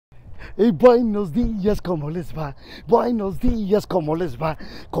Buenos días, ¿cómo les va? Buenos días, ¿cómo les va?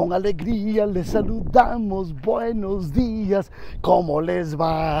 Con alegría les saludamos. Buenos días, ¿cómo les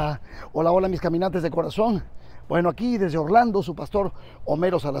va? Hola, hola mis caminantes de corazón. Bueno, aquí desde Orlando, su pastor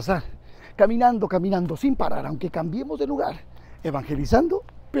Homero Salazar. Caminando, caminando, sin parar, aunque cambiemos de lugar. Evangelizando,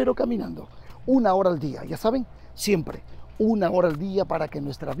 pero caminando. 1 hora al día, ya saben, siempre 1 hora al día para que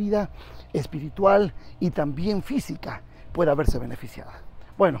nuestra vida espiritual y también física pueda verse beneficiada.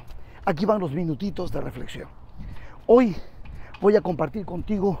 Bueno, aquí van los minutitos de reflexión. Hoy voy a compartir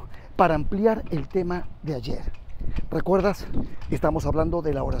contigo para ampliar el tema de ayer. ¿Recuerdas? Estamos hablando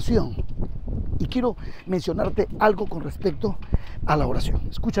de la oración. Y quiero mencionarte algo con respecto a la oración.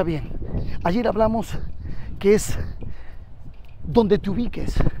 Escucha bien. Ayer hablamos que es donde te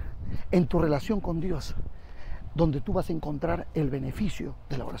ubiques en tu relación con Dios, donde tú vas a encontrar el beneficio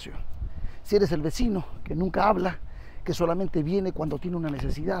de la oración. Si eres el vecino que nunca habla, que solamente viene cuando tiene una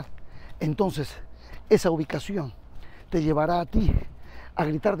necesidad, entonces esa ubicación te llevará a ti a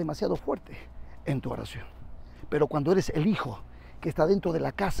gritar demasiado fuerte en tu oración. Pero cuando eres el hijo que está dentro de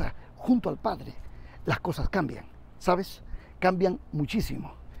la casa junto al Padre, las cosas cambian, ¿sabes? Cambian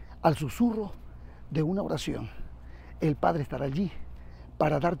muchísimo. Al susurro de una oración, el Padre estará allí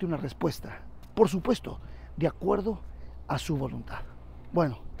para darte una respuesta, por supuesto, de acuerdo a su voluntad.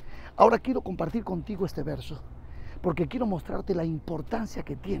 Bueno, ahora quiero compartir contigo este verso, porque quiero mostrarte la importancia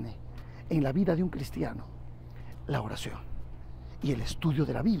que tiene en la vida de un cristiano la oración y el estudio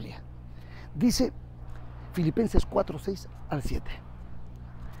de la Biblia. Dice Filipenses 4, 6 al 7.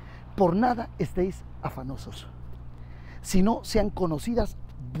 Por nada estéis afanosos, sino sean conocidas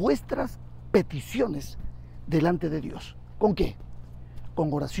vuestras peticiones delante de Dios. ¿Con qué?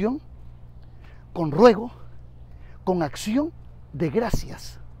 Con oración, con ruego, con acción de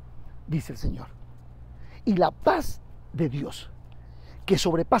gracias, dice el Señor. Y la paz de Dios, que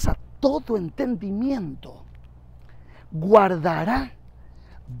sobrepasa todo entendimiento, guardará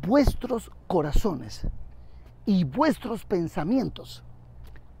vuestros corazones y vuestros pensamientos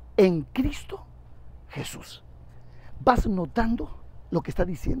en Cristo Jesús. ¿Vas notando lo que está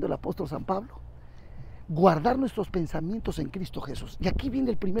diciendo el apóstol San Pablo? Guardar nuestros pensamientos en Cristo Jesús. Y aquí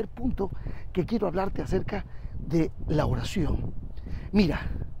viene el primer punto que quiero hablarte acerca de la oración. Mira,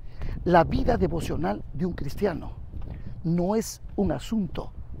 la vida devocional de un cristiano no es un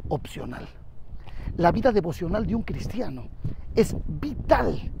asunto opcional. La vida devocional de un cristiano es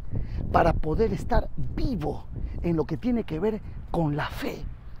vital para poder estar vivo en lo que tiene que ver con la fe,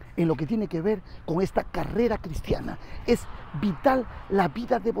 en lo que tiene que ver con esta carrera cristiana. Es vital la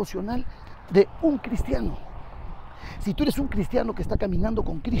vida devocional de un cristiano. Si tú eres un cristiano que está caminando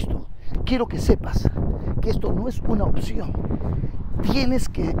con Cristo, quiero que sepas que esto no es una opción. Tienes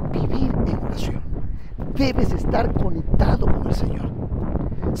que vivir en oración. Debes estar conectado con el Señor.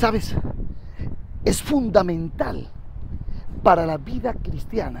 ¿Sabes? Es fundamental para la vida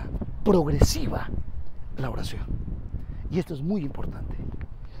cristiana progresiva la oración. Y esto es muy importante.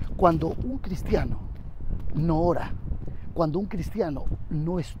 Cuando un cristiano no ora, cuando un cristiano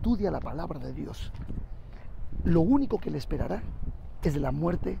no estudia la palabra de Dios, lo único que le esperará es la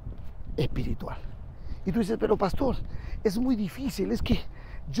muerte espiritual. Y tú dices, pero pastor, es muy difícil, es que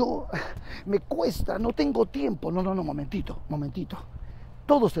me cuesta, no tengo tiempo. No, momentito.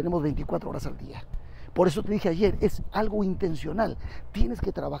 Todos tenemos 24 horas al día. Por eso te dije ayer, es algo intencional. Tienes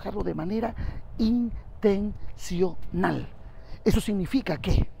que trabajarlo de manera intencional. Eso significa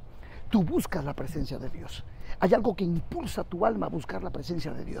que tú buscas la presencia de Dios. Hay algo que impulsa a tu alma a buscar la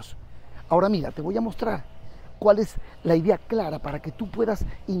presencia de Dios. Ahora mira, te voy a mostrar cuál es la idea clara para que tú puedas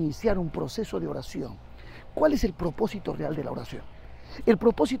iniciar un proceso de oración. ¿Cuál es el propósito real de la oración? El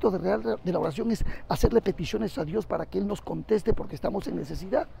propósito real de la oración es hacerle peticiones a Dios para que Él nos conteste porque estamos en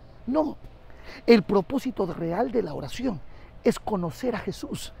necesidad. No. El propósito real de la oración es conocer a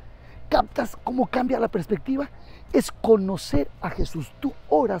Jesús. ¿Captas cómo cambia la perspectiva? Es conocer a Jesús. Tú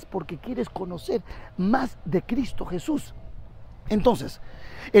oras porque quieres conocer más de Cristo Jesús. Entonces,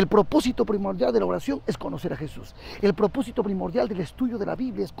 el propósito primordial de la oración es conocer a Jesús. El propósito primordial del estudio de la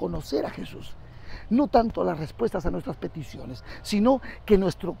Biblia es conocer a Jesús. No tanto las respuestas a nuestras peticiones, sino que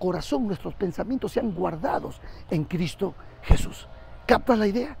nuestro corazón, nuestros pensamientos sean guardados en Cristo Jesús. ¿Captas la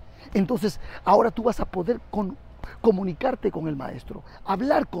idea? Entonces, ahora tú vas a poder comunicarte con el Maestro,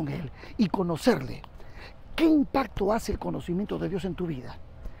 hablar con Él y conocerle. ¿Qué impacto hace el conocimiento de Dios en tu vida?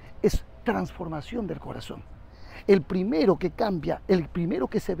 Es transformación del corazón. El primero que cambia, el primero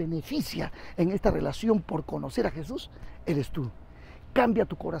que se beneficia en esta relación por conocer a Jesús, eres tú. Cambia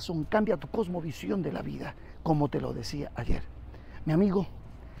tu corazón, cambia tu cosmovisión de la vida, como te lo decía ayer. Mi amigo,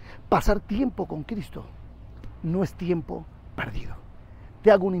 pasar tiempo con Cristo no es tiempo perdido.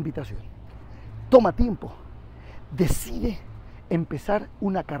 te hago una invitación. Toma tiempo, decide empezar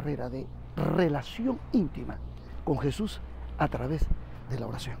una carrera de relación íntima con Jesús a través de la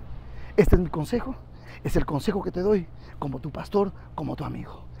oración. Este es mi consejo, es el consejo que te doy como tu pastor, como tu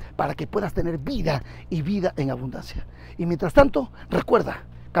amigo, para que puedas tener vida y vida en abundancia. Y mientras tanto, recuerda,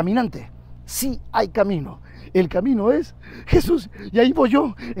 caminante, sí hay camino. El camino es Jesús, y ahí voy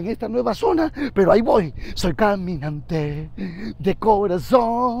yo en esta nueva zona, pero ahí voy. Soy caminante de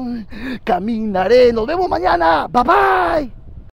corazón, caminaré. Nos vemos mañana. Bye bye.